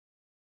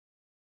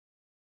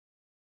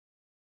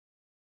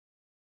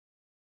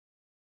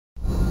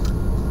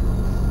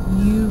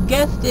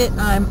guessed it,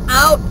 I'm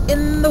out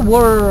in the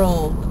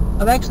world.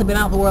 I've actually been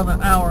out in the world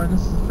an hour, and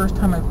this is the first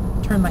time I've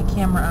turned my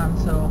camera on,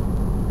 so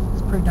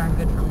it's pretty darn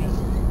good for me.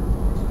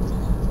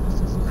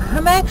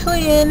 I'm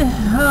actually in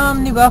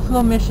New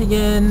Buffalo,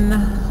 Michigan.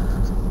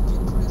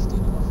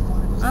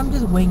 I'm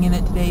just winging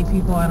it today,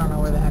 people. I don't know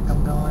where the heck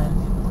I'm going.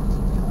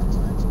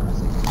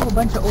 Oh, a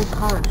bunch of old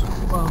cars.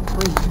 Well,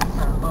 three.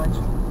 Not a bunch. I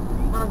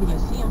don't know if you can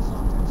see them.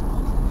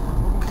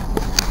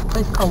 A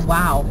place called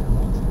Wow.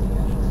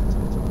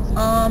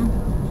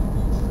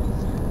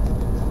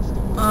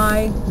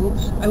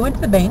 I went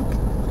to the bank,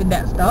 did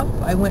that stuff.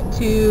 I went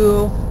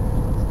to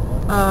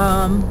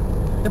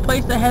the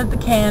place that has the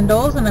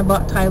candles, and I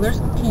bought Tyler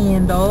some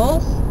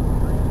candles.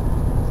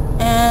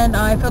 And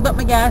I filled up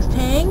my gas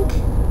tank.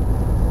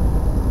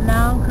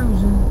 Now I'm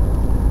cruising.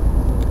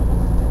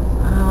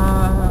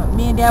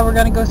 Me and Dad were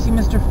going to go see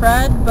Mr.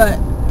 Fred, but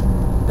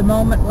the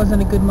moment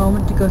wasn't a good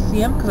moment to go see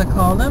him because I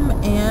called him,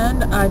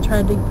 and I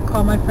tried to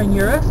call my friend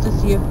Eurus to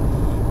see if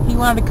he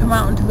wanted to come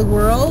out into the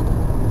world,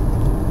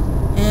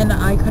 and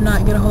I could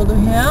not get a hold of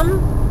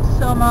him,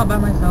 so I'm out by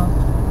myself.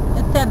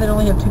 It's sad that I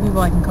only have 2 people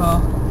I can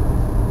call.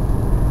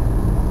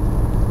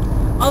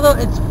 Although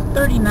it's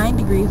 39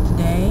 degrees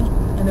today,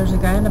 and there's a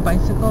guy on a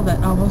bicycle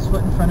that almost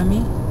went in front of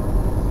me.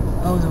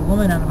 Oh, it was a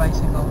woman on a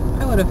bicycle.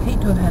 I would have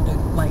hated to have had to,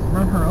 like,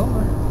 run her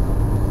over.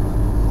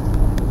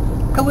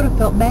 I would have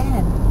felt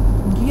bad.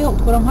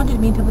 Guilt would have haunted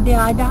me until the day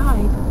I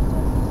died.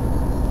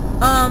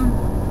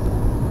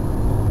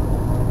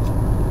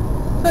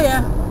 So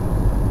yeah.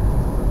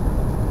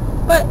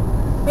 But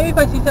maybe if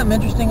I see something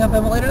interesting, I'll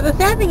film it later. The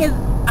sad thing is,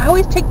 I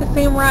always take the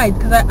same rides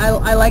because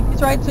I like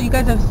these rides, so you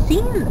guys have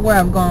seen where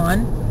I've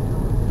gone.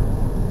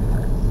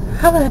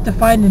 I would have to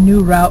find a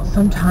new route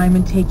sometime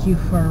and take you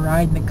for a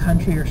ride in the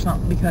country or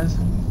something, because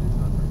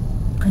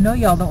I know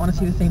y'all don't want to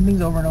see the same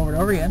things over and over and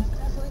over again.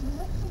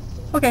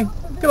 Okay,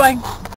 goodbye.